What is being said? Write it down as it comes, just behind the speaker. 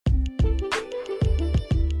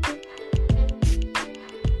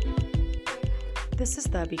This is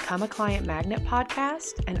the Become a Client Magnet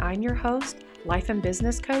podcast, and I'm your host, life and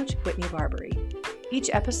business coach, Whitney Barbary.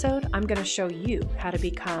 Each episode, I'm going to show you how to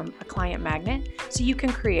become a client magnet so you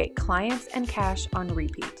can create clients and cash on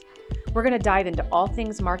repeat. We're going to dive into all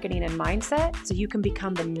things marketing and mindset so you can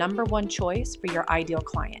become the number one choice for your ideal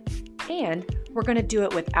client. And we're going to do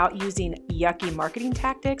it without using yucky marketing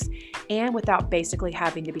tactics and without basically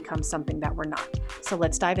having to become something that we're not. So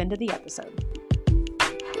let's dive into the episode.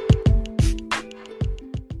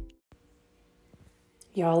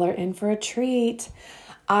 Y'all are in for a treat.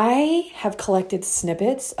 I have collected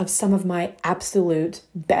snippets of some of my absolute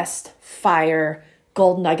best fire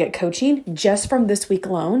gold nugget coaching just from this week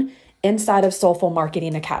alone inside of Soulful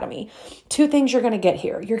Marketing Academy. Two things you're going to get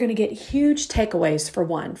here. You're going to get huge takeaways for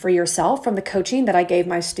one, for yourself from the coaching that I gave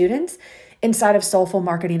my students inside of Soulful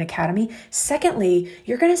Marketing Academy. Secondly,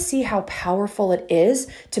 you're going to see how powerful it is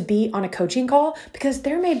to be on a coaching call because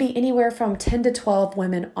there may be anywhere from 10 to 12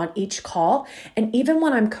 women on each call. And even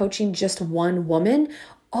when I'm coaching just one woman,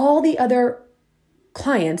 all the other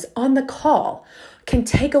clients on the call can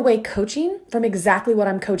take away coaching from exactly what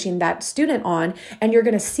I'm coaching that student on. And you're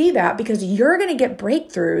going to see that because you're going to get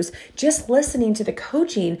breakthroughs just listening to the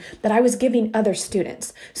coaching that I was giving other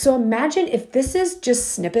students. So imagine if this is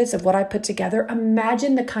just snippets of what I put together,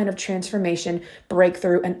 imagine the kind of transformation,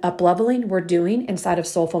 breakthrough, and up-leveling we're doing inside of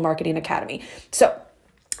Soulful Marketing Academy. So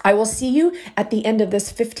I will see you at the end of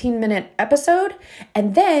this 15-minute episode.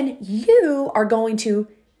 And then you are going to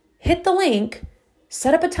hit the link,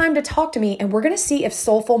 set up a time to talk to me, and we're going to see if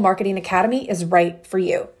Soulful Marketing Academy is right for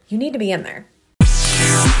you. You need to be in there.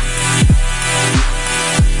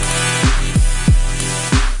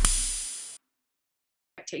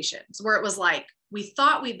 Expectations, where it was like, we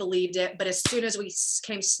thought we believed it, but as soon as we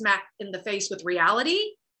came smack in the face with reality,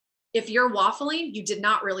 if you're waffling, you did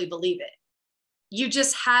not really believe it. You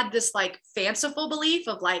just had this like fanciful belief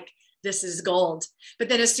of like, this is gold. But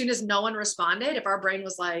then as soon as no one responded, if our brain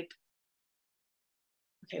was like,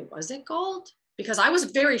 okay, was it gold? Because I was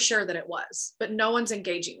very sure that it was, but no one's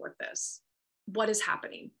engaging with this. What is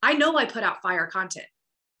happening? I know I put out fire content,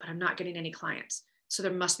 but I'm not getting any clients. So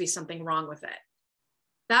there must be something wrong with it.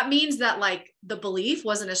 That means that like the belief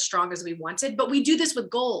wasn't as strong as we wanted, but we do this with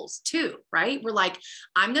goals too, right? We're like,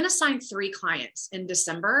 I'm going to sign 3 clients in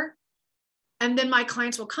December. And then my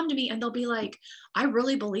clients will come to me and they'll be like, I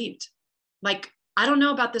really believed. Like, I don't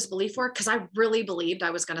know about this belief work because I really believed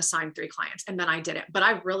I was going to sign 3 clients and then I didn't, but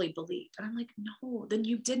I really believed. And I'm like, no, then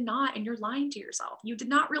you did not. And you're lying to yourself. You did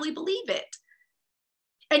not really believe it.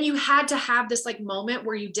 And you had to have this like moment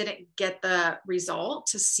where you didn't get the result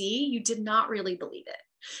to see you did not really believe it.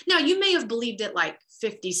 Now you may have believed it like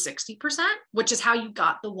 50, 60%, which is how you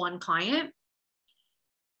got the one client.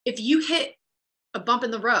 If you hit a bump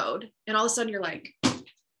in the road and all of a sudden you're like,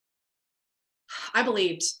 I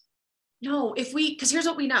believed. No, because here's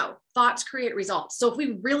what we know, thoughts create results. So if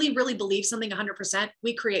we really, really believe something 100%,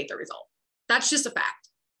 we create the result. That's just a fact.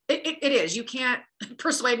 It is. You can't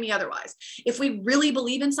persuade me otherwise. If we really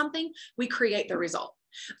believe in something, we create the result.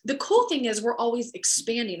 The cool thing is we're always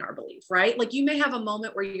expanding our belief, right? Like you may have a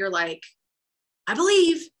moment where you're like, I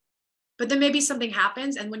believe, but then maybe something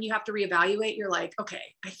happens. And when you have to reevaluate, you're like, okay,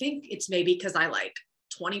 I think it's maybe because I like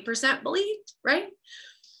 20% believed, right?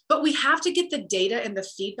 But we have to get the data and the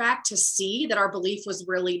feedback to see that our belief was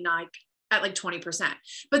really like at like 20%.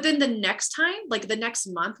 But then the next time, like the next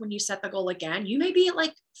month, when you set the goal again, you may be at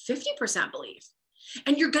like 50% belief.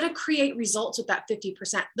 And you're going to create results with that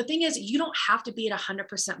 50%. The thing is, you don't have to be at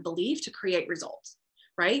 100% belief to create results,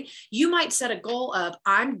 right? You might set a goal of,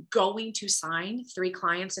 I'm going to sign 3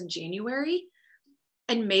 clients in January.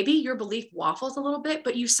 And maybe your belief waffles a little bit,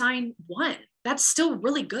 but you sign 1. That's still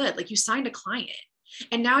really good. Like you signed a client.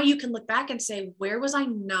 And now you can look back and say, where was I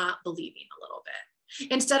not believing a little bit?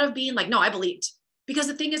 Instead of being like, no, I believed. Because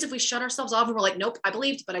the thing is, if we shut ourselves off and we're like, nope, I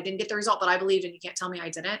believed, but I didn't get the result, but I believed, and you can't tell me I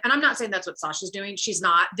didn't. And I'm not saying that's what Sasha's doing. She's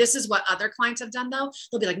not. This is what other clients have done though.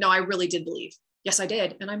 They'll be like, no, I really did believe. Yes, I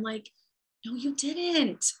did. And I'm like, no, you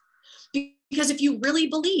didn't. Because if you really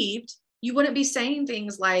believed, you wouldn't be saying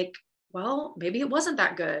things like, well, maybe it wasn't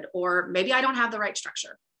that good, or maybe I don't have the right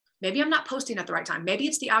structure. Maybe I'm not posting at the right time. Maybe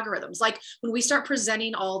it's the algorithms. Like when we start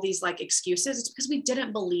presenting all these like excuses, it's because we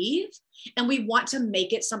didn't believe and we want to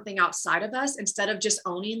make it something outside of us instead of just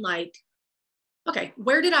owning like, okay,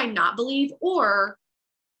 where did I not believe? Or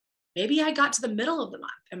maybe I got to the middle of the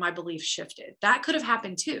month and my belief shifted. That could have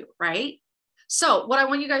happened too, right? So what I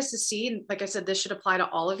want you guys to see, and like I said, this should apply to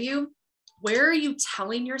all of you. Where are you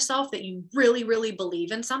telling yourself that you really, really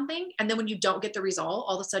believe in something? And then when you don't get the result,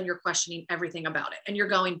 all of a sudden you're questioning everything about it. And you're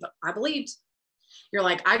going, but I believed. You're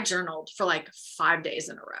like, I journaled for like 5 days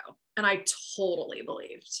in a row and I totally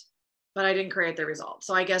believed, but I didn't create the result.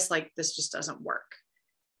 So I guess like this just doesn't work.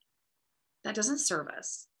 That doesn't serve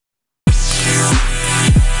us.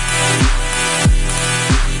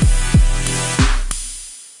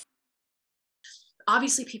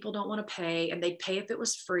 Obviously people don't want to pay, and they'd pay if it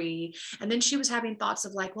was free. And then she was having thoughts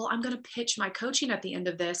of like, well, I'm going to pitch my coaching at the end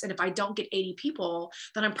of this. And if I don't get 80 people,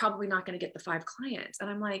 then I'm probably not going to get the 5 clients. And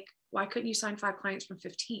I'm like, why couldn't you sign 5 clients from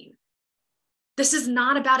 15? This is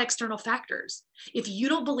not about external factors. If you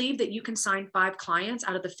don't believe that you can sign 5 clients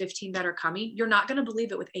out of the 15 that are coming, you're not going to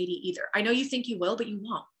believe it with 80 either. I know you think you will, but you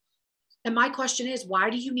won't. And my question is, why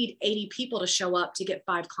do you need 80 people to show up to get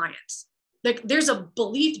 5 clients? Like there's a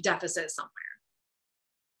belief deficit somewhere.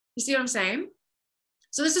 You see what I'm saying?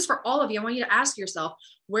 So this is for all of you. I want you to ask yourself,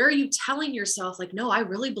 where are you telling yourself like, no, I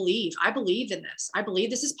really believe, I believe in this. I believe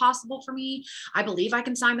this is possible for me. I believe I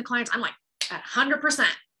can sign the clients. I'm like at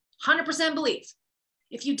 100% belief.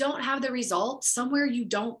 If you don't have the results, somewhere you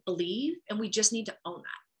don't believe, and we just need to own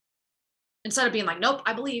that. Instead of being like, nope,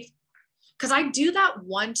 I believe. Because I do that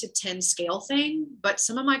 1 to 10 scale thing, but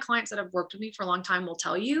some of my clients that have worked with me for a long time will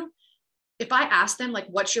tell you, if I ask them like,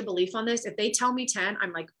 what's your belief on this? If they tell me 10,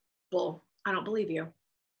 I'm like, well, I don't believe you.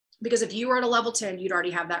 Because if you were at a level 10, you'd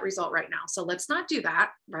already have that result right now. So let's not do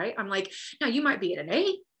that, right? I'm like, now you might be at an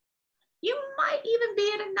 8. You might even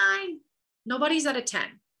be at a 9. Nobody's at a 10.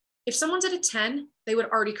 If someone's at a 10, they would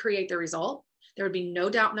already create the result. There would be no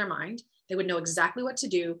doubt in their mind. They would know exactly what to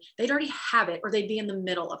do. They'd already have it, or they'd be in the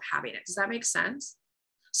middle of having it. Does that make sense?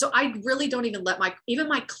 So I really don't even let even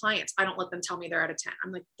my clients, I don't let them tell me they're at a 10.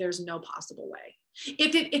 I'm like, there's no possible way.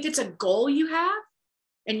 If it's a goal you have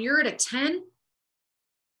and you're at a 10,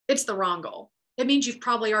 it's the wrong goal. It means you've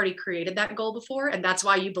probably already created that goal before, and that's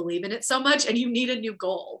why you believe in it so much and you need a new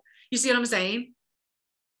goal. You see what I'm saying?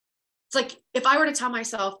 It's like if I were to tell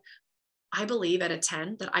myself, I believe at a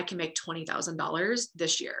 10 that I can make $20,000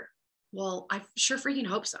 this year. Well, I sure freaking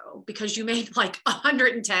hope so, because you made like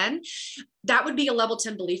 110. That would be a level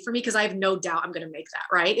 10 belief for me, because I have no doubt I'm going to make that,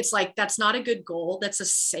 right? It's like, that's not a good goal. That's a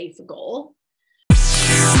safe goal.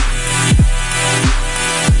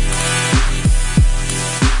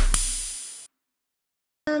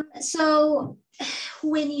 So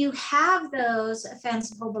when you have those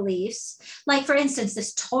fanciful beliefs, like for instance,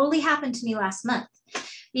 this totally happened to me last month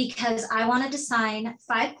because I wanted to sign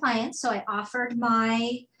 5 clients. So I offered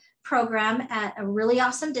my program at a really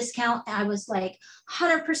awesome discount. I was like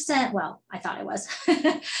 100%, well, I thought I was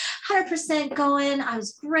 100% going. I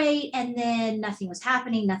was great. And then nothing was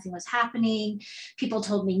happening. People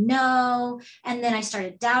told me no. And then I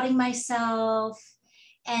started doubting myself.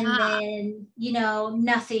 And then,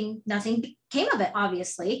 nothing came of it,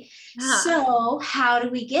 obviously. So how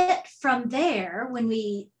do we get from there when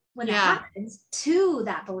it happens to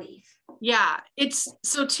that belief? Yeah, it's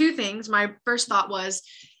so 2 things. My first thought was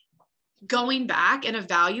going back and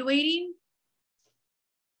evaluating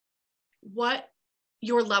what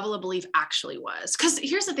your level of belief actually was. Because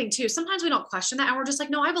here's the thing too, sometimes we don't question that and we're just like,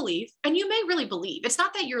 no, I believe. And you may really believe. It's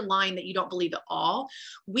not that you're lying that you don't believe at all.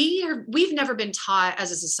 We've never been taught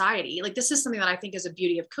as a society, like this is something that I think is a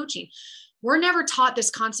beauty of coaching. We're never taught this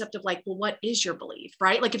concept of like, well, what is your belief,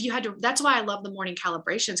 right? Like if you had to, that's why I love the morning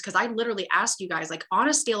calibrations, because I literally ask you guys, like on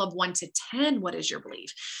a scale of 1 to 10, what is your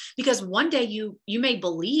belief? Because one day you may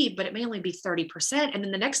believe, but it may only be 30%. And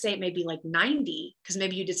then the next day it may be like 90, because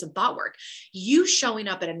maybe you did some thought work. You showing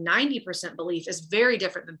up at a 90% belief is very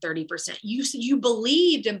different than 30%. You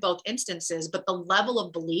believed in both instances, but the level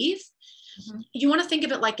of belief, you want to think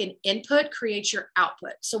of it like an input creates your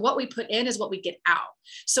output. So what we put in is what we get out.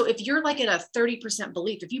 So if you're like at a 30%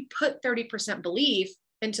 belief, if you put 30% belief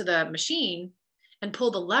into the machine and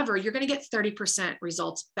pull the lever, you're going to get 30%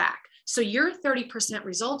 results back. So your 30%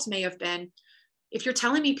 results may have been, if you're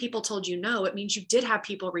telling me people told you no, it means you did have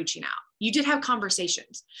people reaching out. You did have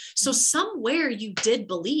conversations. So somewhere you did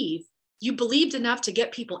believe, you believed enough to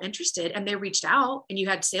get people interested and they reached out and you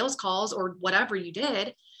had sales calls or whatever you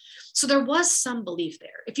did. So there was some belief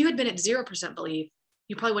there. If you had been at 0% belief,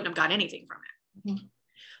 you probably wouldn't have got anything from it.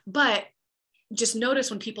 But just notice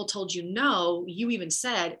when people told you no, you even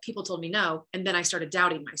said, people told me no, and then I started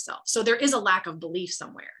doubting myself. So there is a lack of belief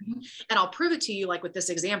somewhere. And I'll prove it to you like with this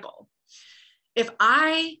example. If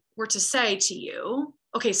I were to say to you,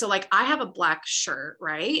 okay, so like I have a black shirt,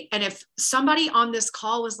 right? And if somebody on this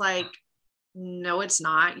call was like, no, it's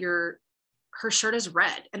not, her shirt is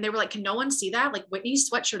red. And they were like, can no one see that? Like Whitney's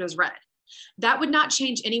sweatshirt is red. That would not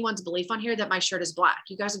change anyone's belief on here that my shirt is black.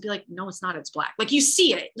 You guys would be like, no, it's not, it's black. Like you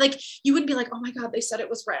see it. Like you wouldn't be like, oh my God, they said it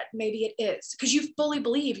was red. Maybe it is. Because you fully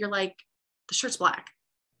believe, you're like, the shirt's black.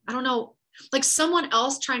 I don't know Like someone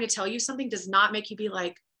else trying to tell you something does not make you be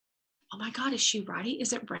like, oh my God, is she right?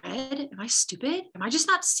 Is it red? Am I stupid? Am I just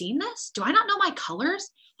not seeing this? Do I not know my colors?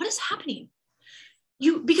 What is happening?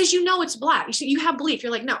 Because you know it's black. You have belief.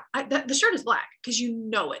 You're like, no, the shirt is black because you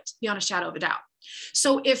know it beyond a shadow of a doubt.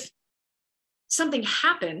 So if something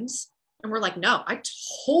happens and we're like, no, I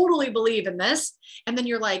totally believe in this. And then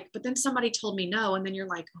you're like, but then somebody told me no. And then you're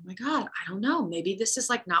like, oh my God, I don't know. Maybe this is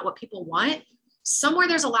like not what people want. Somewhere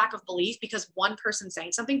there's a lack of belief because one person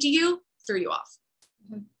saying something to you threw you off.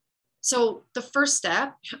 Mm-hmm. So the first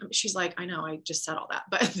step, she's like, I know, I just said all that,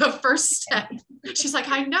 but the first step, she's like,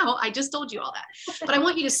 I know, I just told you all that. But I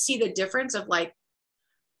want you to see the difference of like,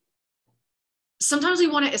 sometimes we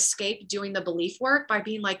want to escape doing the belief work by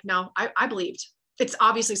being like, no, I believed. It's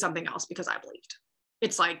obviously something else because I believed.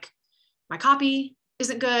 It's like, my copy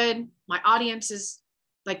isn't good. My audience is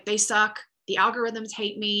like, they suck. The algorithms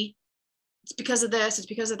hate me. It's because of this. It's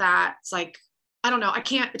because of that. It's like, I don't know. I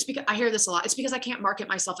can't, it's because I hear this a lot. It's because I can't market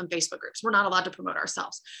myself in Facebook groups. We're not allowed to promote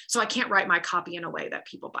ourselves. So I can't write my copy in a way that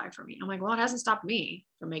people buy from me. I'm like, well, it hasn't stopped me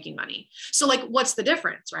from making money. So like, what's the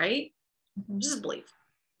difference, right? Mm-hmm. This is belief.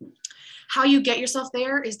 How you get yourself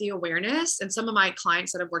there is the awareness. And some of my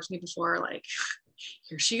clients that have worked with me before are like,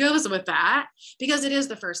 here she goes with that, because it is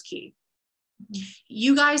the first key.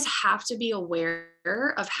 You guys have to be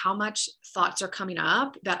aware of how much thoughts are coming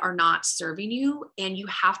up that are not serving you. And you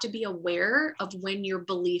have to be aware of when your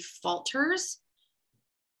belief falters.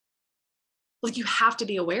 Like you have to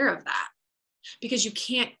be aware of that because you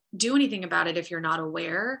can't do anything about it if you're not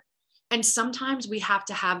aware. And sometimes we have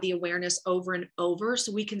to have the awareness over and over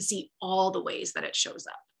so we can see all the ways that it shows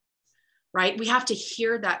up, right? We have to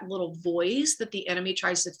hear that little voice that the enemy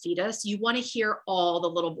tries to feed us. You want to hear all the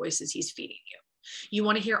little voices he's feeding you. You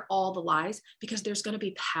want to hear all the lies because there's going to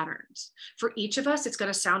be patterns. For each of us, it's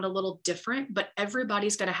going to sound a little different, but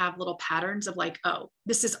everybody's going to have little patterns of like, oh,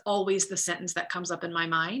 this is always the sentence that comes up in my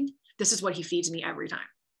mind. This is what he feeds me every time.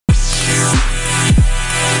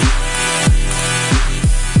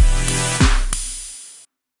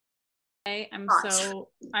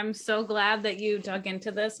 I'm so glad that you dug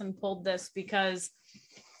into this and pulled this because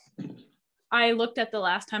I looked at the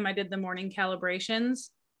last time I did the morning calibrations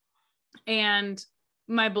and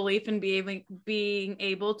my belief in being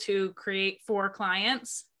able to create for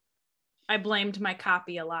clients. I blamed my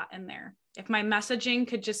copy a lot in there. If my messaging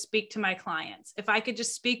could just speak to my clients, if I could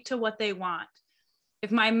just speak to what they want,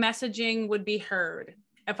 if my messaging would be heard,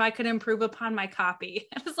 if I could improve upon my copy.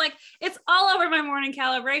 It's like, it's all over my morning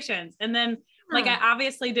calibrations. And then like, I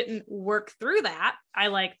obviously didn't work through that. I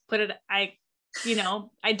like I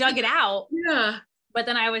dug it out. Yeah. But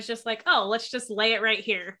then I was just like, oh, let's just lay it right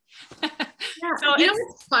here. Yeah. So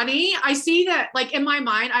it's funny. I see that like in my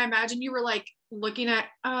mind, I imagine you were like looking at,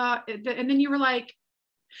 and then you were like,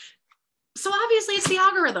 so obviously it's the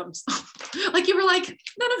algorithms. Like you were like,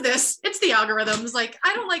 none of this, it's the algorithms. Like,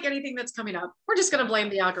 I don't like anything that's coming up. We're just going to blame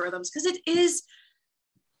the algorithms because it is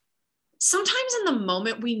sometimes in the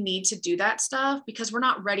moment we need to do that stuff because we're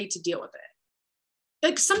not ready to deal with it.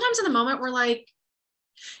 Like sometimes in the moment we're like,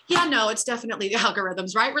 yeah, no, it's definitely the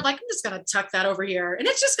algorithms, right? We're like, I'm just going to tuck that over here. And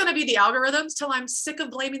it's just going to be the algorithms till I'm sick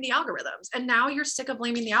of blaming the algorithms. And now you're sick of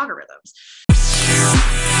blaming the algorithms.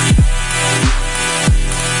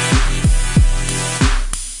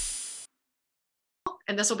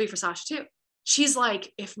 And this will be for Sasha too. She's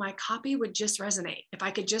like, if my copy would just resonate, if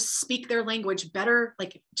I could just speak their language better,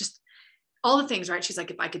 like just all the things, right? She's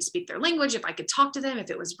like, if I could speak their language, if I could talk to them,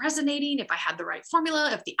 if it was resonating, if I had the right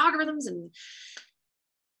formula, if the algorithms. And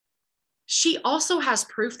she also has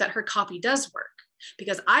proof that her copy does work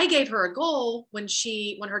because I gave her a goal when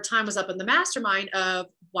her time was up in the mastermind of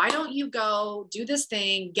why don't you go do this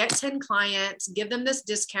thing, get 10 clients, give them this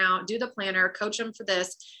discount, do the planner, coach them for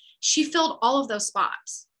this. She filled all of those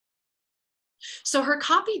spots. So her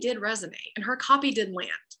copy did resonate and her copy did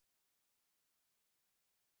land.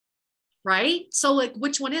 Right? So like,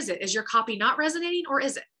 which one is it? Is your copy not resonating or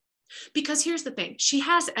is it? Because here's the thing. She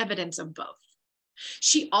has evidence of both.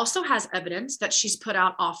 She also has evidence that she's put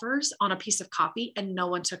out offers on a piece of copy and no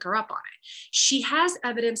one took her up on it. She has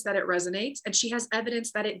evidence that it resonates and she has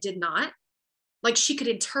evidence that it did not. Like she could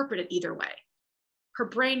interpret it either way. Her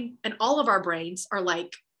brain and all of our brains are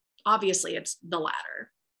like, obviously it's the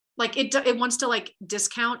latter. Like it wants to like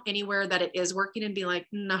discount anywhere that it is working and be like,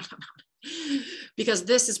 no, because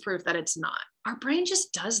this is proof that it's not. Our brain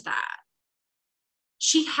just does that.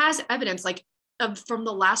 She has evidence like from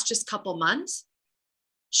the last just couple months.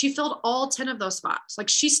 She filled all 10 of those spots. Like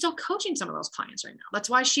she's still coaching some of those clients right now.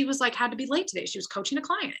 That's why she was like, had to be late today. She was coaching a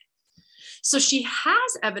client. So she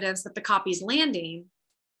has evidence that the copy's landing,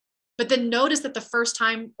 But then notice that the first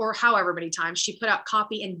time or however many times she put out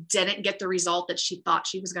copy and didn't get the result that she thought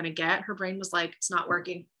she was going to get, her brain was like, it's not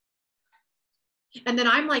working. And then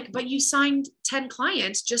I'm like, but you signed 10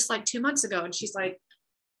 clients just like 2 months ago. And she's like,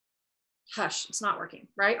 hush, it's not working,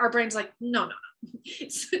 right? Our brain's like, no.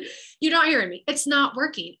 You're not hearing me. It's not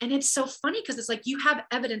working. And it's so funny because it's like, you have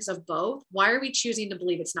evidence of both. Why are we choosing to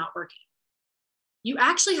believe it's not working? You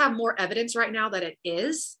actually have more evidence right now that it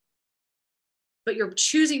is, but you're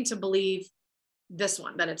choosing to believe this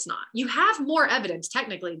one, that it's not. You have more evidence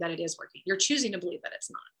technically that it is working. You're choosing to believe that it's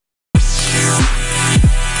not.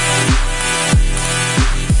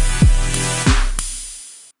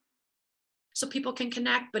 So people can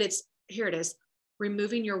connect, but here it is,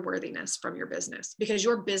 removing your worthiness from your business, because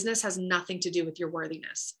your business has nothing to do with your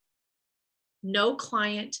worthiness. No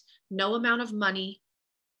client, no amount of money,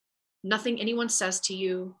 nothing anyone says to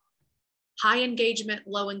you, high engagement,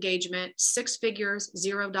 low engagement, 6 figures,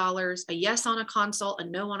 $0, a yes on a consult, a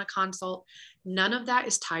no on a consult. None of that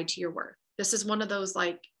is tied to your worth. This is one of those,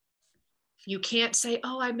 like, you can't say,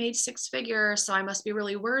 oh, I made 6 figures, so I must be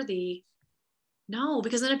really worthy. No,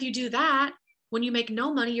 because then if you do that, when you make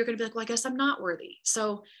no money, you're going to be like, well, I guess I'm not worthy.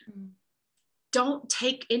 So don't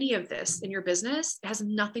take any of this in your business. It has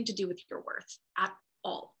nothing to do with your worth at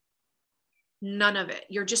all. None of it.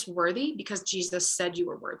 You're just worthy because Jesus said you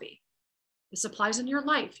were worthy. This applies in your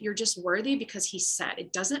life. You're just worthy because he said.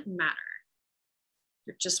 It doesn't matter.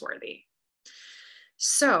 You're just worthy.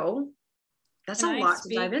 So that's a lot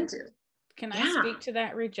to dive into. Can I speak to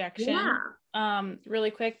that rejection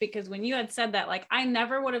really quick? Because when you had said that, like, I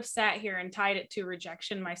never would have sat here and tied it to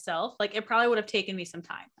rejection myself. Like, it probably would have taken me some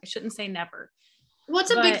time. I shouldn't say never. Well,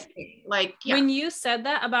 it's a big thing. Like, when you said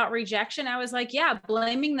that about rejection, I was like, yeah,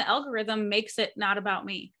 blaming the algorithm makes it not about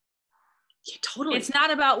me. Yeah, totally. It's not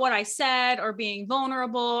about what I said or being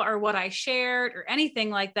vulnerable or what I shared or anything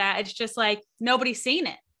like that. It's just like, nobody's seen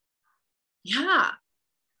it. Yeah.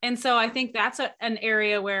 And so I think that's an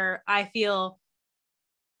area where I feel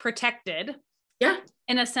protected,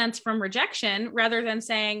 in a sense, from rejection, rather than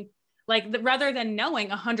saying, like, rather than knowing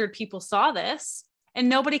 100 people saw this and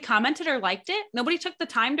nobody commented or liked it, nobody took the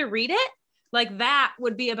time to read it, like, that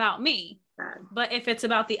would be about me. But if it's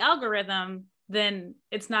about the algorithm, then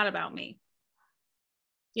it's not about me.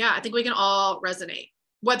 Yeah, I think we can all resonate,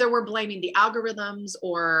 whether we're blaming the algorithms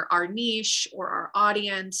or our niche or our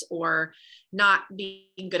audience or not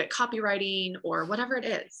being good at copywriting or whatever it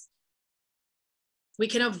is. We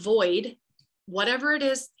can avoid whatever it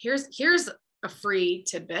is. Here's a free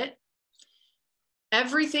tidbit.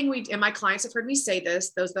 Everything and my clients have heard me say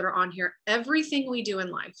this, those that are on here, everything we do in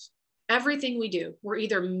life, everything we do, we're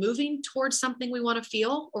either moving towards something we want to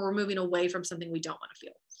feel or we're moving away from something we don't want to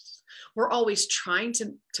feel. We're always trying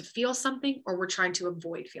to feel something or we're trying to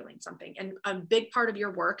avoid feeling something. And a big part of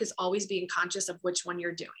your work is always being conscious of which one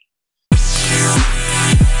you're doing.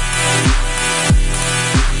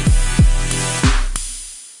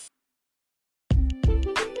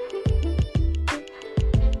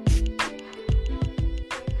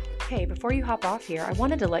 Hey, before you hop off here, I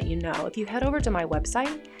wanted to let you know, if you head over to my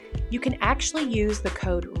website, you can actually use the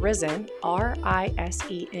code RISEN,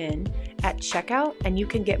 RISEN, at checkout, and you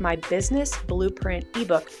can get my business blueprint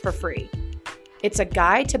ebook for free. It's a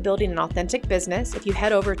guide to building an authentic business. If you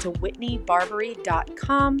head over to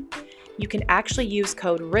whitneybarbary.com, you can actually use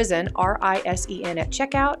code RISEN, RISEN, at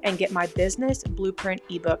checkout and get my business blueprint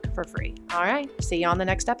ebook for free. All right, see you on the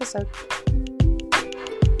next episode.